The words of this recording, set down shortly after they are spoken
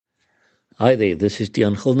Hi there, this is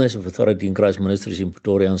Tian Gilnes of Authority in Christ Ministries in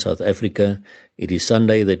Pretoria, South Africa. It is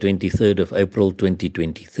Sunday, the 23rd of April,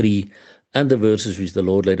 2023, and the verses which the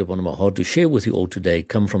Lord laid upon my heart to share with you all today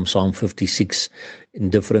come from Psalm 56 in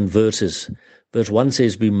different verses. Verse 1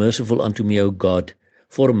 says, "Be merciful unto me, O God,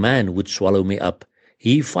 for a man would swallow me up.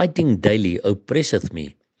 He fighting daily oppresseth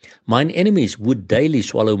me. Mine enemies would daily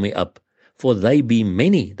swallow me up, for they be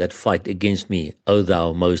many that fight against me, O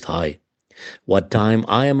thou Most High. What time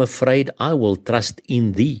I am afraid, I will trust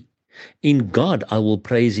in thee. In God I will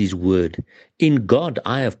praise his word. In God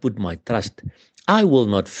I have put my trust. I will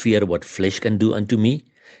not fear what flesh can do unto me.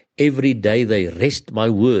 Every day they wrest my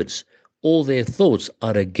words. All their thoughts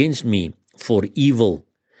are against me for evil.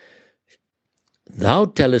 Thou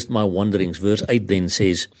tellest my wanderings." Verse 8 then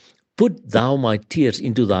says, "Put thou my tears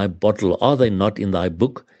into thy bottle. Are they not in thy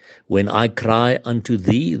book? When I cry unto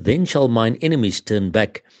thee, then shall mine enemies turn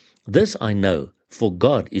back. This I know, for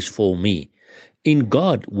God is for me. In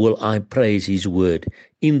God will I praise his word.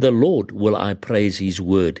 In the Lord will I praise his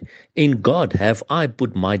word. In God have I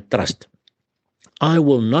put my trust. I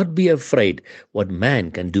will not be afraid what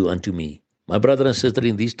man can do unto me." My brother and sister,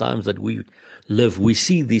 in these times that we live, we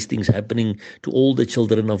see these things happening to all the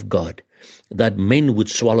children of God, that men would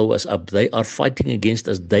swallow us up. They are fighting against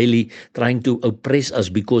us daily, trying to oppress us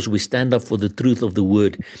because we stand up for the truth of the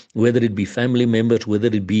word, whether it be family members, whether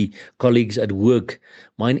it be colleagues at work.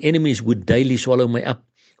 Mine enemies would daily swallow me up,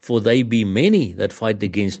 for they be many that fight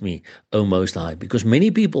against me, O Most High. Because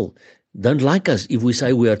many people don't like us if we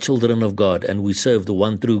say we are children of God and we serve the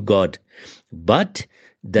one true God. But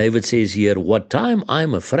David says here, "What time I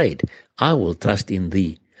am afraid, I will trust in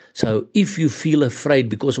thee." So if you feel afraid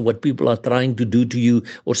because of what people are trying to do to you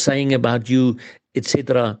or saying about you,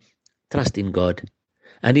 etc., trust in God.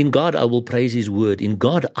 And in God I will praise his word. In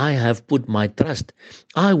God I have put my trust.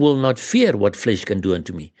 I will not fear what flesh can do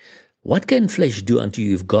unto me. What can flesh do unto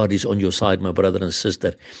you if God is on your side, my brother and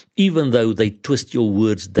sister? Even though they twist your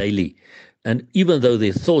words daily, and even though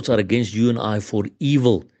their thoughts are against you and I for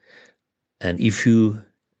evil. And if you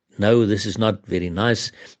know this is not very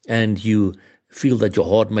nice, and you feel that your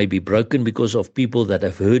heart may be broken because of people that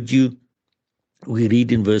have hurt you, we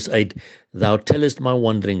read in verse 8, "Thou tellest my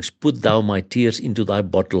wanderings, put thou my tears into thy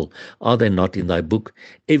bottle. Are they not in thy book?"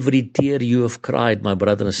 Every tear you have cried, my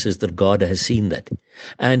brother and sister, God has seen that.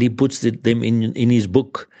 And he puts them in his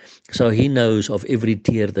book. So he knows of every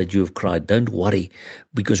tear that you have cried. Don't worry,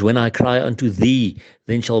 because when I cry unto thee,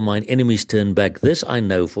 then shall mine enemies turn back. This I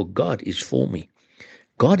know, for God is for me.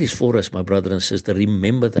 God is for us, my brother and sister.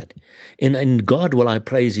 Remember that. In God will I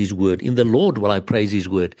praise his word. In the Lord will I praise his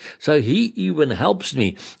word. So he even helps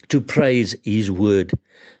me to praise his word.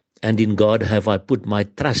 And in God have I put my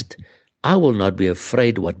trust. I will not be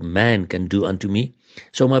afraid what man can do unto me.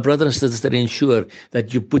 So my brother and sister, ensure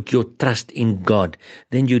that you put your trust in God.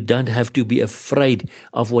 Then you don't have to be afraid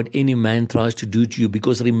of what any man tries to do to you.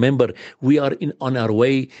 Because remember, we are on our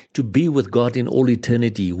way to be with God in all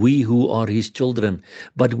eternity, we who are his children.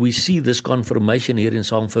 But we see this confirmation here in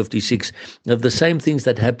Psalm 56 of the same things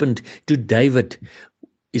that happened to David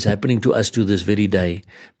is happening to us to this very day,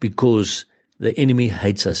 because the enemy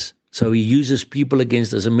hates us. So he uses people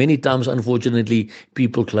against us, and many times, unfortunately,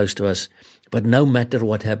 people close to us. But no matter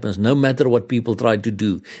what happens, no matter what people try to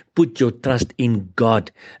do, put your trust in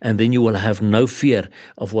God, and then you will have no fear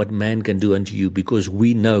of what man can do unto you, because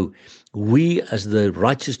we know we, as the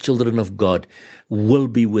righteous children of God, will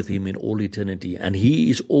be with him in all eternity, and he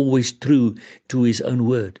is always true to his own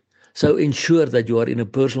word. So ensure that you are in a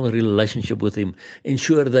personal relationship with him.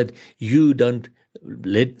 Ensure that you don't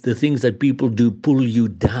let the things that people do pull you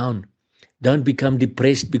down. Don't become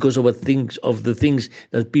depressed because of the things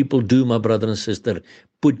that people do, my brother and sister.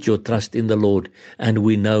 Put your trust in the Lord, and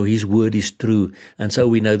we know his word is true. And so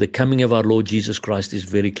we know the coming of our Lord Jesus Christ is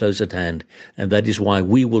very close at hand. And that is why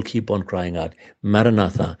we will keep on crying out,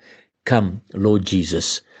 "Maranatha, come, Lord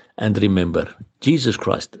Jesus." And remember, Jesus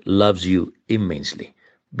Christ loves you immensely.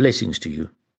 Blessings to you.